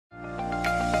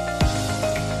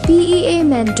PEA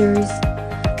Mentors,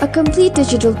 a complete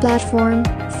digital platform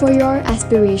for your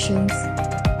aspirations.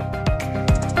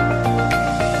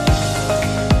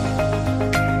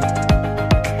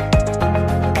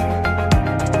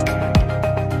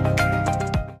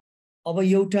 अब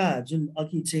एउटा जुन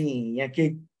अघि चाहिँ यहाँ के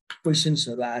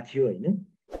क्वेशन्सहरु आएको थियो हैन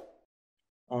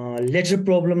लेटर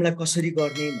प्रब्लमलाई कसरी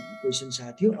गर्ने भन्ने क्वेशन्स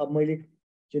आएको थियो। अब मैले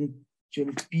जुन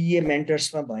PEA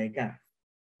मेन्टर्समा भएका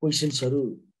क्वेशन्सहरु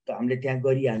त हामीले त्यहाँ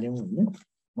गरिहाल्यौं हैन।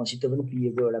 मसित पनि PEA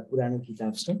को एउटा पुरानो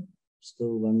किताब छ जस्तो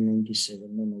 197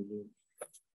 मा मैले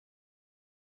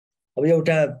अब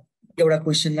एउटा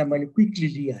क्वेशनलाई मैले क्विकली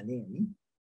लिइहालेँ है।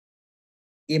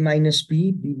 A -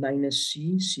 B, B -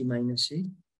 C, C - A,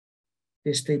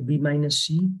 त्यस्तै B -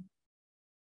 C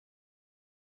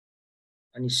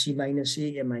अनि C - A,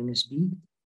 A - B,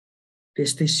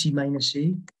 त्यस्तै C - A,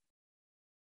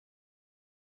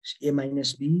 A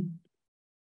 - B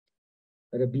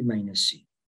र B - C।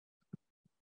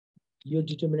 यो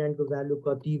डिटरमिनेन्टको भ्यालु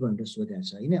कति भनेर सोधेको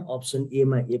छ हैन। अप्सन A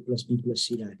मा A + B +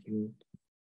 C राख्यो,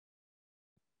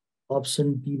 अप्सन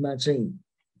B मा चाहिँ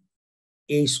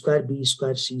A² B²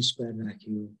 C²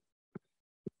 राख्यो,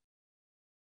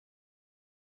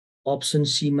 अप्सन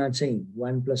C मा चाहिँ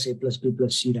 1 + A + B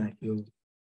 + C राख्यो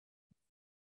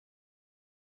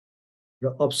र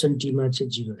अप्सन D मा चाहिँ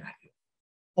 0 राख्यो।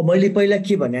 अब मैले पहिला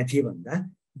के भनेको थिएँ भन्दा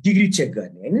डिग्री चेक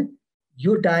गर्ने हैन।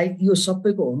 यो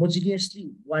सबैको होमोजिनियसली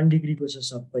 1 डिग्रीको छ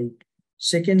सबै।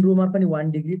 सेकेन्ड रोमा पनि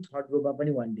 1 डिग्री, थर्ड रोमा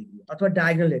पनि 1 डिग्री, अथवा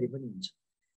डायगोनल हेरे पनि हुन्छ।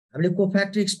 हामीले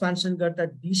कोफ्याक्टर एक्सपान्सन गर्दा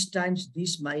this times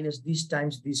this minus this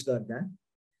times this गर्दा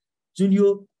जुन यो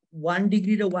 1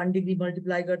 डिग्री र 1 डिग्री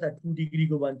मल्टिप्लाई गर्दा 2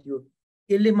 डिग्रीको बन्थ्यो।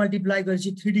 यसले मल्टिप्लाई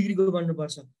गरेपछि 3 डिग्रीको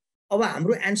बन्नुपर्छ। अब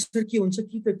हाम्रो एन्सर के हुन्छ,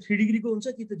 कि त 3 डिग्रीको हुन्छ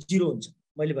कि त 0 हुन्छ।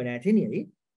 मैले भनेको थिएँ नि है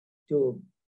त्यो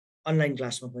अनलाइन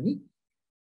क्लासमा पनि,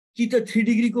 कि त 3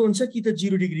 डिग्रीको हुन्छ कि त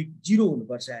 0 डिग्री 0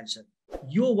 हुनुपर्छ एन्सर।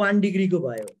 यो 1 डिग्रीको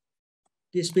भयो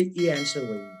त्यसपछि ए एन्सर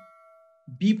होइन।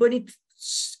 बी पनि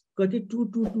कति 2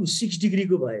 2 2 6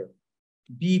 डिग्रीको भयो,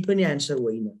 बी पनि एन्सर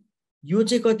होइन। यो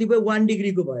चाहिँ कति भयो 1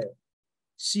 डिग्रीको भयो,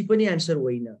 सी पनि एन्सर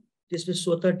होइन। त्यसपछि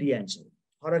स्वतः डी एन्सर।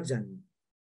 फरक जान्नु।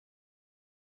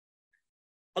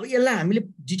 अब यसलाई हामीले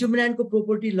डिटरमिनेन्टको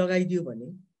प्रोपर्टी लगाइदियो भने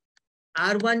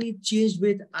R1 is change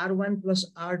with R1 +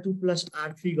 R2 +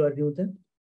 R3 गरिदिउँ त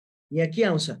यहाँ के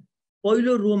आउँछ।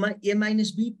 पहिलो Roma A -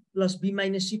 B + B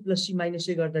 - C + C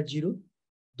 - A गर्दा 0,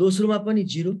 दोस्रोमा पनि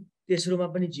 0, तेस्रोमा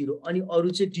पनि 0, अनि अरु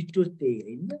चाहिँ डिटो त्यही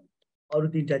हैन। अरु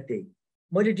तीनटा त्यही।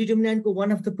 मैले डिटरमिनेन्टको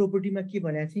वान अफ द प्रोपर्टीमा के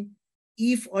भनेको थिएँ,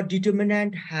 if a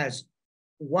determinant has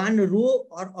 1 row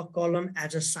or a column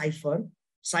as a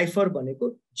cipher भनेको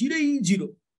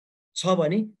 0 छ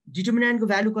भने डिटरमिनेन्टको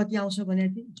भ्यालु कति आउँछ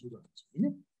भनेको थिएँ 0 आउँछ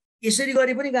हैन। यसरी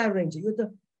गरे पनि गाह्रो रहन्छ। यो त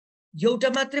एउटा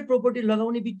मात्रै प्रोपर्टी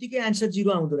लगाउने बित्तिकै एन्सर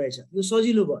 0 आउँदो रहेछ। यो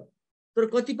सजिलो भयो। तर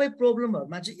कतिपय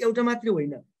प्रब्लमहरुमा चाहिँ एउटा मात्रै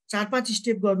होइन 4-5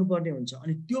 स्टेप गर्नुपर्ने हुन्छ।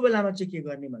 अनि त्यो बेलामा चाहिँ के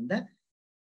गर्ने भन्दा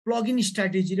प्लग इन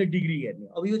स्ट्र्याटेजी र डिग्री हेर्ने।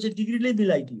 अब यो चाहिँ डिग्रीले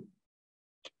मिलाइदियो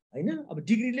हैन। अब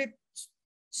डिग्रीले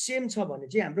सेम छ भने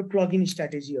चाहिँ हाम्रो प्लग इन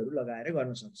स्ट्र्याटेजीहरु लगाएर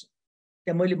गर्न सक्छ।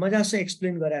 त्यहाँ मैले मजाले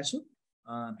एक्सप्लेन गराएको छु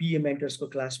PEA मेन्टर्सको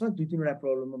क्लासमा। 2-3 वटा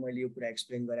प्रब्लममा मैले यो कुरा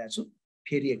एक्सप्लेन गराएको छु।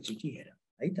 फेरि एकचोटी हेर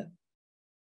है त।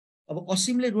 अब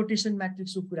असीमले रोटेसन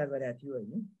म्याट्रिक्सको कुरा गरेको थियो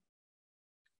हैन।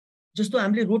 जस्तो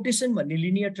हामीले रोटेसन भन्ने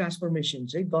लिनियर ट्रान्सफर्मेसन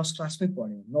चाहिँ 10 क्लासमै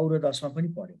पढ्यौं, 9 र 10 मा पनि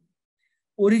पढ्यौं।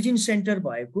 ओरिजिन सेन्टर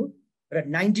भएको र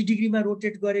 90 डिग्रीमा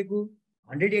रोटेट गरेको,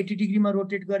 180 डिग्रीमा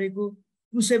रोटेट गरेको,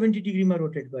 270 डिग्रीमा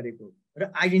रोटेट गरेको र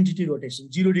आइडेन्टिटी रोटेसन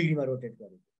 0 डिग्रीमा रोटेट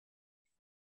गरेको।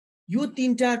 यो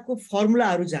तीनटाको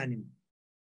फर्मुलाहरु जान्यौं।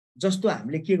 जस्तो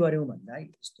हामीले के गर्यौं भन्दा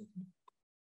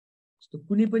जस्तो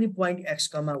कुनै पनि पोइन्ट x,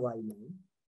 y लाई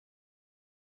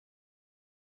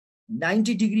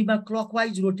 90 डिग्रीमा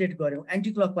क्लकवाइज रोटेट गर्यौं,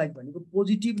 एन्टी क्लकवाइज भनेको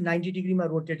पोजिटिभ 90 डिग्रीमा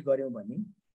रोटेट गर्यौं भने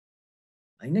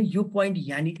हैन यो पोइन्ट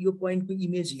यानी यो पोइन्टको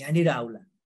इमेज यहाँनिर आउला।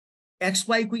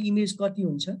 xy को इमेज कति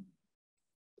हुन्छ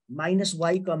 -y,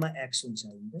 x हुन्छ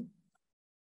हैन।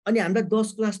 अनि हामीलाई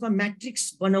 10 क्लासमा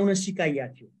म्याट्रिक्स बनाउन सिकाइया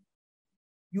थियो।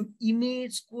 यो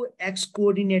इमेजको x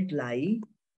कोअर्डिनेटलाई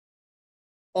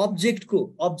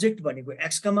अब्जेक्ट भनेको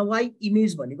x, y,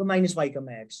 इमेज भनेको -y,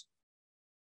 x।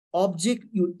 अब्जेक्ट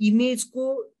यो इमेजको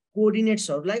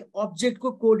कोअर्डिनेट्सहरुलाई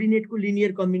अब्जेक्टको कोअर्डिनेटको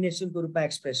लिनियर कम्बिनेसनको रूपमा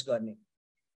एक्सप्रेस गर्ने।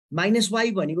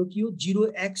 -y भनेको के हो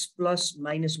 0x +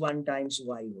 -1 टाइम्स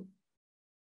y हो।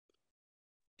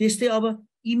 त्यस्तै अब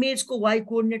इमेजको y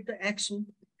कोअर्डिनेट त x हो।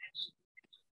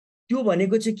 त्यो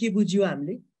भनेको चाहिँ के बुझ्यो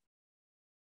हामीले।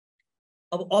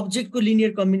 अब अब्जेक्टको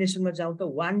लिनियर कम्बिनेसनमा जाउँ त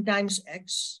 1 टाइम्स x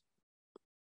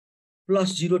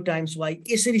 + 0 टाइम्स y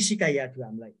यसरी सिकाइया थियो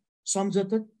हामीलाई। सम्झ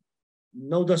त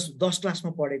 9-10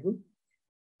 क्लासमा पढेको।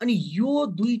 अनि यो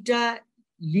दुईटा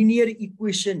linear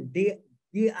equation,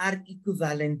 they are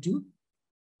equivalent to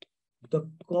the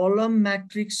column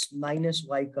matrix minus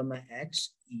y comma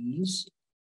x is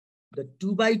the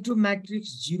 2 by 2 matrix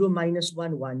 0 minus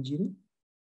 1 1 0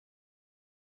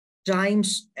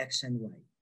 times x and y.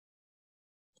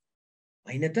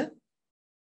 हैन त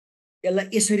यसलाई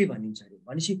यसरी भनिन्छ अरे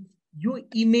भनेपछि यो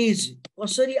इमेज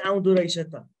कसरी आउँदो रहेछ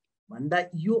त भन्दा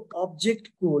यो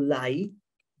अब्जेक्टको लाई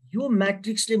यो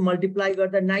म्याट्रिक्सले मल्टिप्लाई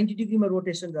गर्दा 90 डिग्रीमा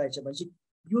रोटेसन रहेछ भनेपछि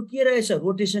यो के रहेछ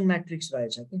रोटेसन म्याट्रिक्स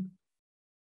रहेछ के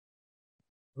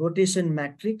rotation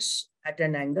matrix at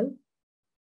an angle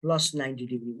plus 90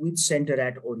 degree with centre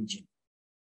at origin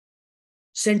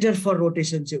centre for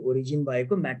rotation चाहिँ ओरिजिन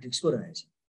भएको म्याट्रिक्सको रहेछ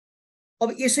अब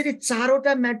यसरी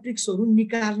चारवटा म्याट्रिक्सहरु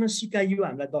निकाल्न सिकाइयो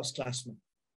हामीलाई 10 क्लासमा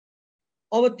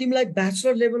अब तिमीलाई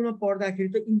ब्याचलर लेभलमा पढ्दाखेरि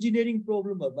त इन्जिनियरिङ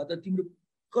प्रब्लमहरुमा त तिम्रो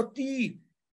कति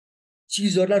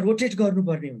चीजहरुलाई रोटेट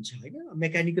गर्नुपर्ने हुन्छ हैन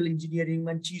मेकानिकल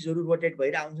इन्जिनियरिङमा चीजहरु रोटेट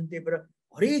भएर आउँछन् त्यही भएर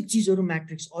हरेक चीजहरु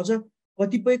म्याट्रिक्स अझ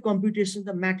कतिपय कम्प्युटेसन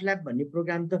त म्याटल्याब भन्ने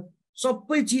प्रोग्राम त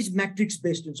सबै चीज म्याट्रिक्स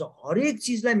बेस्ड हुन्छ हरेक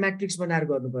चीजलाई म्याट्रिक्स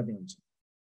बनाएर गर्नुपर्ने हुन्छ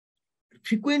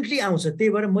फ्रिक्वेन्टली आउँछ त्यही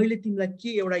भएर मैले तिमीलाई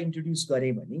के एउटा इन्ट्रोड्युस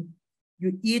गरे भने यो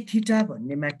ए थीटा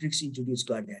भन्ने म्याट्रिक्स इन्ट्रोड्युस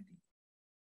गर्दै थिए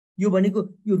यो भनेको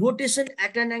यो rotation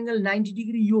at an angle 90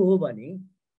 degree यो हो भने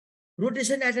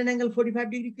rotation at an angle 45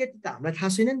 degree के त हामीलाई थाहा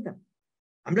छैन नि त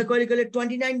हामीलाई कहिले कहिले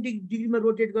 29 डिग्रीमा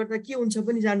रोटेट गर्दा के हुन्छ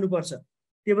पनि जान्नु पर्छ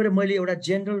त्यही भएर मैले एउटा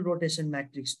जनरल रोटेसन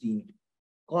म्याट्रिक्स दिए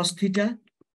cos theta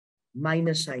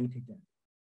minus sin theta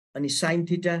अनि sin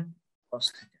थीटा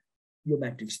cos थीटा यो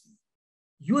म्याट्रिक्स दिए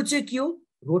यो चाहिँ के हो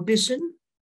rotation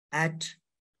at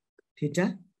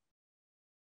theta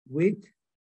with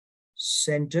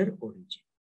center origin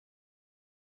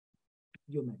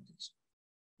यो म्याट्रिक्स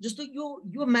जस्तो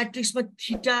यो म्याट्रिक्समा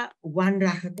थीटा 1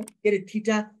 राख त के रे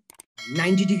थीटा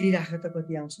 90 डिग्री राख त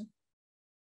कति आउँछ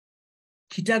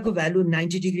थीटाको भ्यालु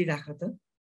 90 डिग्री राख त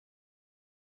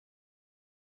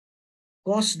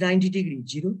cos 90 degree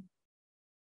 0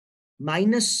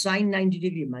 minus sin 90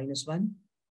 degree -1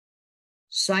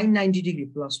 sin 90 degree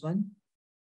 +1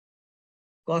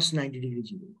 cos 90 degree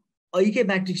 0 अहिलेकै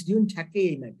म्याट्रिक्स दियो नि ठ्याक्कै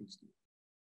यही म्याट्रिक्स दियो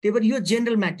त्यही भएर यो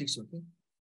जनरल म्याट्रिक्स हो के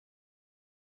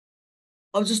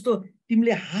अब जस्तो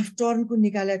तिमीले हाफ टर्नको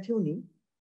निकालेको थियौ नि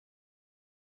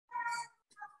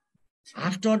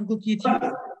हाफ टर्नको के थियो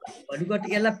भनेको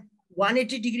यसलाई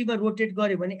 180 डिग्रीमा रोटेट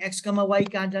गर्यो भने x, y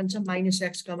कहाँ जान्छ -x,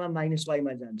 -y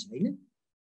मा जान्छ हैन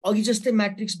अघि जस्तै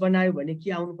म्याट्रिक्स बनायो भने के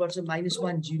आउनु पर्छ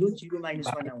 -1 0 0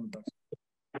 -1 आउनु पर्छ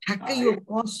ठ्याक्कै यो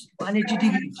cos 180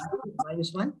 degree 0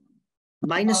 -1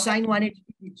 minus sin 180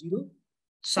 degree 0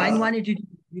 sin 180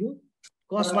 degree 0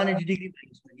 cos 180 degree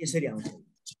 -1 यसरी आउँछ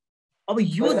अब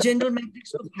यो जनरल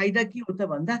म्याट्रिक्स को फाइदा के हो त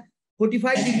भन्दा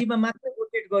 45 डिग्री मा मात्र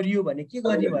रोटेट गरियो भने के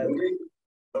गर्ने भयो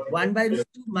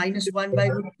 1/√2 minus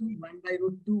 1/√2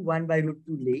 1/√2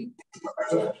 1/√2 ले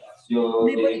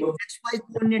कुनै पनि xy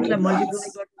कोअर्डिनेटलाई मल्टिप्लाई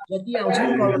गर्दा जति आउँछ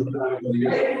नि कलम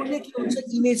के हुन्छ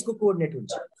इमेजको कोअर्डिनेट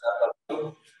हुन्छ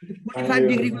 45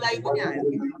 डिग्री को लागि पनि आयो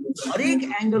हरेक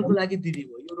एंगल को लागि दिदी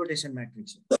हो यो रोटेसन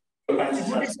म्याट्रिक्स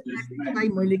रोटेसन म्याट्रिक्सलाई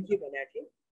मैले के भनेको थिए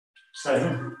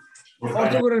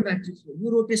ऑर्थोगोनल म्याट्रिक्स हो यो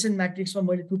रोटेसन म्याट्रिक्समा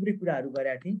मैले थुप्रै कुराहरु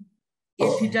गरेको थिए ए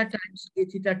थीटा टाइम्स ए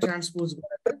थीटा ट्रान्सपोज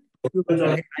गर्दा यो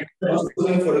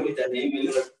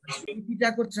ए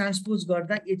थीटाको ट्रान्सपोज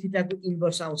गर्दा ए थीटाको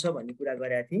इन्भर्स आउँछ भन्ने कुरा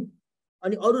गरेको थिए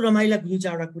अनि अरु रमाइला दुई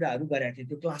चारवटा कुराहरु गरेको थिए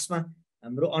त्यो क्लासमा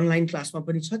हाम्रो अनलाइन क्लासमा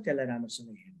पनि छ त्यसलाई राम्रोसँग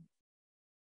हेर्नु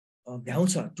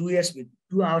भ्याउँछ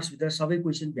 2 आवर्स भित्र सबै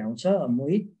क्वेशन भ्याउँछ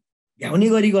मोहित भ्याउने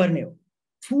गरी गर्ने हो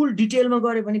फुल डिटेलमा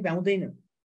गरे पनि भ्याउँदैन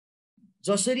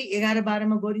जसरी 11 12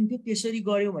 मा गरिन्थ्यो त्यसरी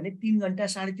गर्यो भने 3 घण्टा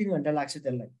 3.5 घण्टा लाग्छ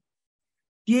त्यसलाई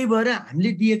त्यही भएर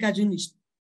हामीले दिएका जुन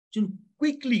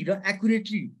क्विकली र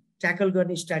एक्युरेटली ट्याकल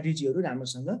गर्ने स्ट्र्याटेजीहरु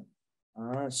राम्रोसँग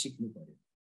सिक्नु पर्यो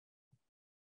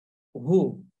हो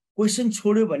क्वेशन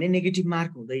छोड्यो भने नेगेटिभ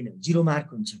मार्क हुँदैन 0 मार्क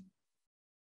हुन्छ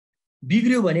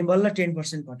बिग्रियो भने बल्ल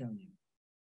 10% कटाउने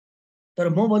तर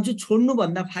म भन्छु छोड्नु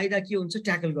भन्दा फाइदा के हुन्छ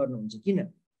ट्याकल गर्नु हुन्छ किन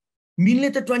मिल्ने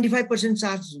त 25%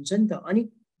 चार्ज हुन्छ नि त अनि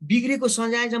बिग्रेको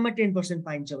सजाय जम्मा 10%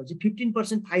 पाइन्छ भने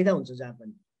 15% फाइदा हुन्छ जहाँ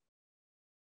पनि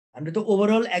हामीले त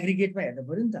ओभरअल एग्रिगेटमा हेर्नु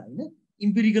पर्यो नि त हैन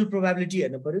इम्पिरिकल प्रोबेबिलिटी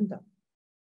हेर्नु पर्यो नि त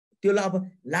त्यसलाई अब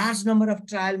लार्ज नम्बर अफ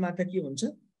ट्रायलमा त के हुन्छ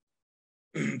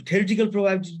थ्योरेटिकल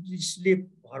प्रोबेबिलिटीले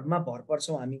भर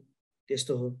पर्छौं हामी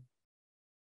त्यस्तो हो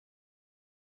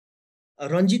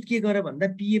रञ्जित के गरे भन्दा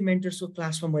पीए मेन्टर्सको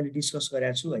क्लासमा मैले डिस्कस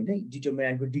गरेको छु हैन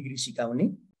डिटरमिनेन्टको डिग्री सिकाउने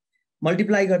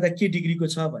मल्टिप्लाई गर्दा के डिग्रीको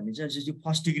छ भन्ने चाहिँ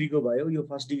फर्स्ट डिग्रीको भयो यो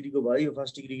फर्स्ट डिग्रीको भयो यो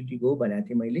फर्स्ट डिग्रीको हो भनेको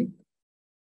थिएँ मैले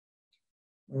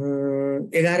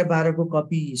 11 12 को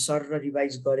कपी सर र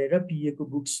रिभाइज गरेर पीए को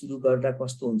बुक सुरु गर्दा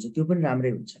कस्तो हुन्छ त्यो पनि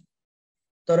राम्रै हुन्छ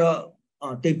तर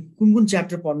त्यही कुन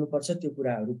च्याप्टर पढ्नुपर्छ त्यो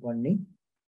कुराहरू पढ्ने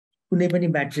कुनै पनि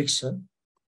म्याट्रिक्स छ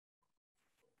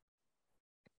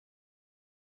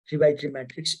 3x3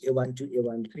 matrix A12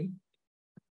 A13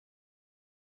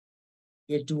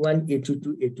 A21 A22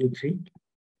 A23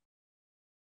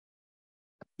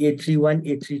 A31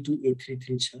 A32 A33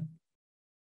 छ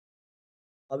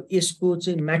अब यसको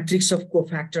चाहिँ म्याट्रिक्स अफ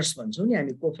कोफ्याक्टर्स भन्छौँ नि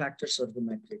हामी कोफ्याक्टर्सहरुको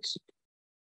matrix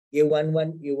A11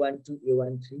 A12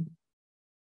 A13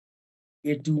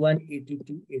 A21 A22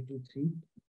 A23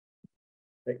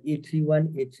 र A31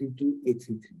 A32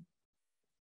 A33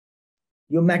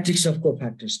 यो म्याट्रिक्स अफ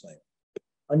कोफ्याक्टर्स भयो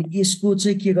अनि यसको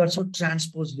चाहिँ के गर्छौं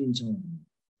ट्रान्सपोज लिन्छौं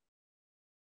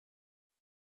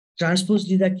ट्रान्सपोज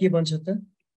लिँदा के बन्छ त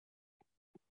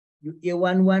यो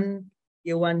A11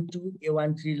 A12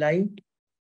 A13 लाई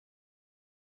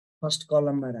फर्स्ट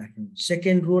कलममा राख्यौं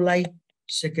सेकेन्ड रो लाई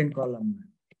सेकेन्ड कलममा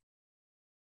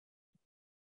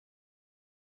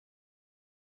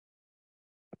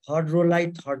थर्ड रो लाई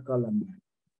थर्ड कलममा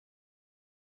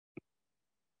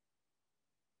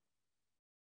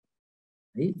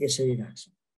है यसरी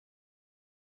राख्छौं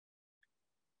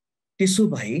त्यसो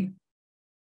भए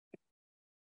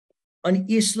अनि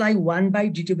यसलाई 1 बाइ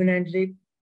डिटर्मिनेन्टले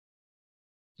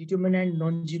डिटर्मिनेन्ट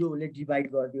नन जिरोले डिभाइड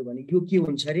गरिदियो भने यो के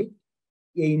हुन्छ रे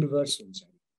A इन्भर्स हुन्छ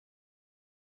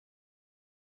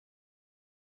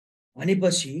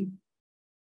भनेपछि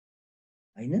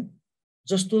हैन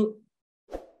जस्तो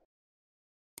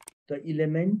the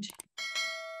element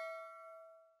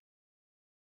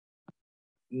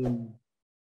in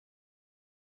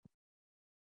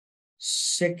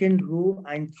second row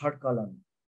and third column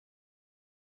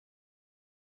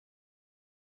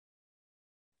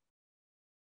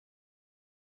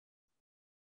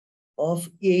of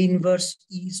A inverse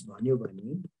is भन्यो भने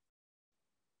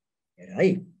हेर है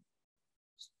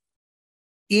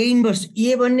A inverse A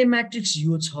भन्ने म्याट्रिक्स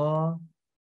यो छ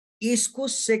यसको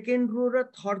सेकेन्ड रो र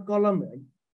थर्ड कलम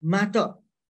मा त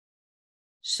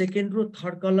सेकेन्ड रो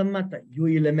थर्ड कलममा त यो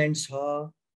एलिमेन्ट छ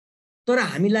तर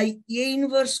हामीलाई A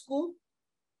इन्भर्सको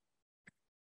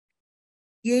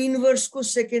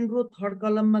सेकेन्ड रो थर्ड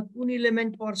कलममा कुन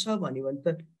एलिमेन्ट पर्छ भन्यो भने त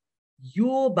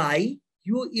यो बाइ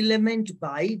यो element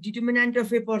by determinant of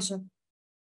A पर्छ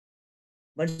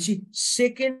भनेपछि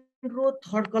सेकेन्ड रो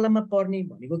थर्ड कलममा पर्ने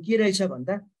भनेको के रहेछ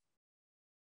भन्दा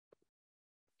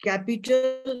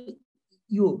क्यापिटल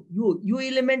यो यो यो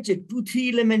एलिमेन्ट चाहिँ 2 3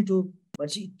 एलिमेन्ट हो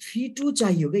भनेपछि 3 2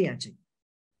 चाहियो के यहाँ चाहिँ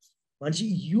भनेपछि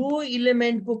यो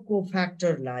एलिमेन्टको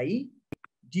कोफ्याक्टरलाई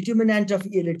डिटर्मिनेन्ट अफ A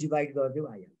ले डिभाइड गर्दियौ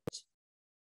आइहाल्छ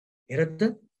हेर त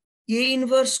A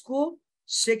इन्भर्सको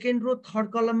सेकेन्ड रो थर्ड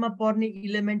कलममा पर्ने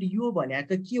एलिमेन्ट यो भने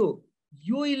त के हो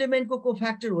यो एलिमेन्टको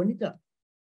कोफ्याक्टर हो नि त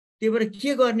त्यही भएर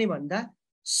के गर्ने भन्दा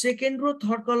सेकेन्ड रो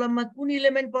थर्ड कलममा कुन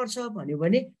एलिमेन्ट पर्छ भन्यो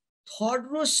भने थर्ड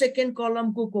रो सेकेन्ड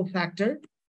कलमको कोफ्याक्टर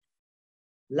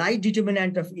लाई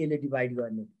डिटर्मिनेन्ट अफ A ले डिभाइड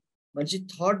गर्ने भनेपछि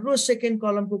थर्ड रो सेकेन्ड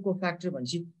कलमको कोफ्याक्टर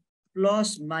भनेपछि प्लस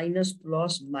माइनस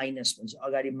भनेपछि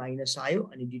अगाडि माइनस आयो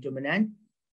अनि डिटर्मिनेन्ट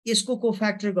यसको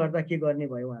कोफ्याक्टर गर्दा के गर्ने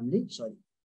भयो हामीले सरी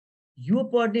यो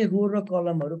पर्ने रो र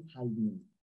कलमहरु फाल्दियौ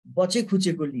बचे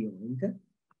खुचेको लियौ हैन त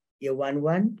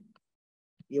A11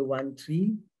 A13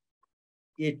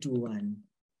 A21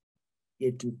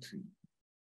 A23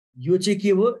 यो चाहिँ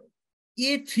के हो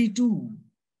A32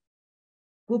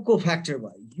 को कोफ्याक्टर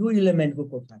भयो यो एलिमेन्टको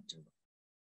कोफ्याक्टर भयो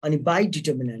अनि बाइ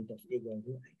डिटर्मिनेन्ट अफ A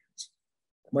गर्दै आइहाल्छ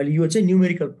मैले यो चाहिँ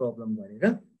न्यूमेरिकल प्रब्लम गरेर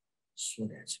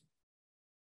सोधेको छु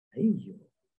है यो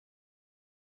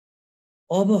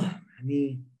अब हामी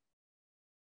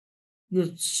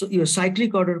यो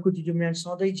साइक्लिक अर्डरको डिटर्मिनेन्ट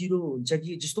सधैँ 0 हुन्छ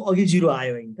कि जस्तो अघि 0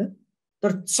 आयो हैन त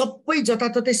तर सबै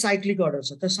जताततै साइक्लिक अर्डर छ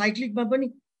त साइक्लिकमा पनि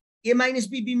A -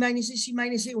 B B - A C - A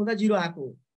हुँदा 0 आको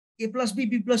हो A + B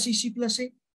B + C C +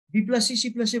 A B + C C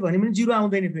 + A भन्यो भने 0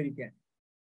 आउँदैन फेरि त्यहाँ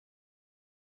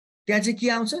चाहिँ के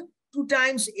आउँछ 2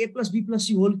 times A + B + C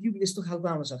whole cube यस्तो खालको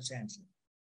आउन सक्छ आन्सर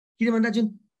किन भन्दा जुन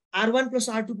R1 +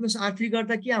 R2 + R3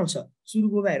 गर्दा के आउँछ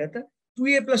सुरुको भएर त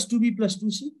 2A + 2B +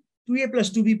 2C 2A +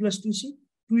 2B + 2C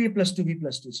 2A + 2B +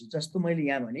 2C जस्तो मैले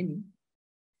यहाँ भने नि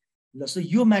ल सो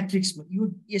यो म्याट्रिक्समा यो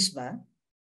यसमा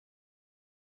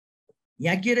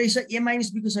यहाँ के रहेछ A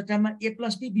 - B को सट्टामा A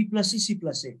 + B B + C C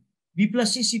 + A B +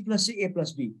 C C + A A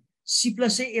 + B C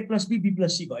 + A A + B B +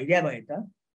 C भइदिया भए त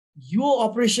यो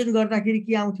अपरेसन गर्दाखेरि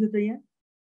के आउँथ्यो त यहाँ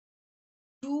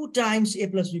 2 times A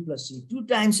 + B + C 2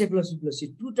 times A + B + C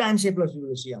 2 times A + B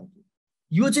 + C आउँथ्यो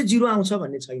यो चाहिँ 0 आउँछ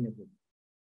भन्ने छैन फेरि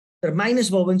तर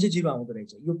माइनस भयो भने चाहिँ 0 आउँदो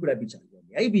रहेछ यो कुरा विचार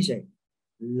गर्ने है विषय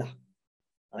ल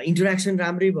इन्टरेक्सन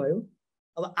राम्रै भयो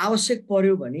अब आवश्यक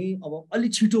पर्यो भने अब अलि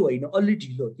छिटो होइन अलि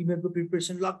ढिलो तिमीहरुको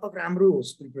प्रिपरेसन लगभग राम्रो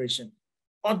होस् प्रिपरेसन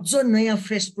अझ नयाँ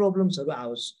फ्रेश प्रब्लम्सहरु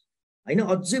आओस् हैन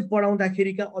अझै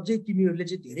पढाउँदाखेरिका अझै तिमीहरूले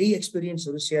चाहिँ धेरै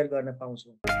एक्सपिरियन्सहरू शेयर गर्न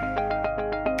पाउँछौ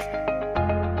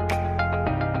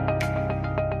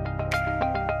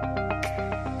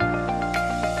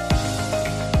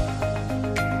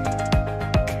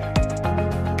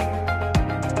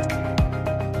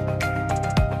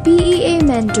PEA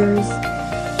Mentors,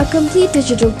 a complete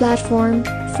digital platform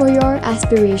for your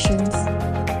aspirations.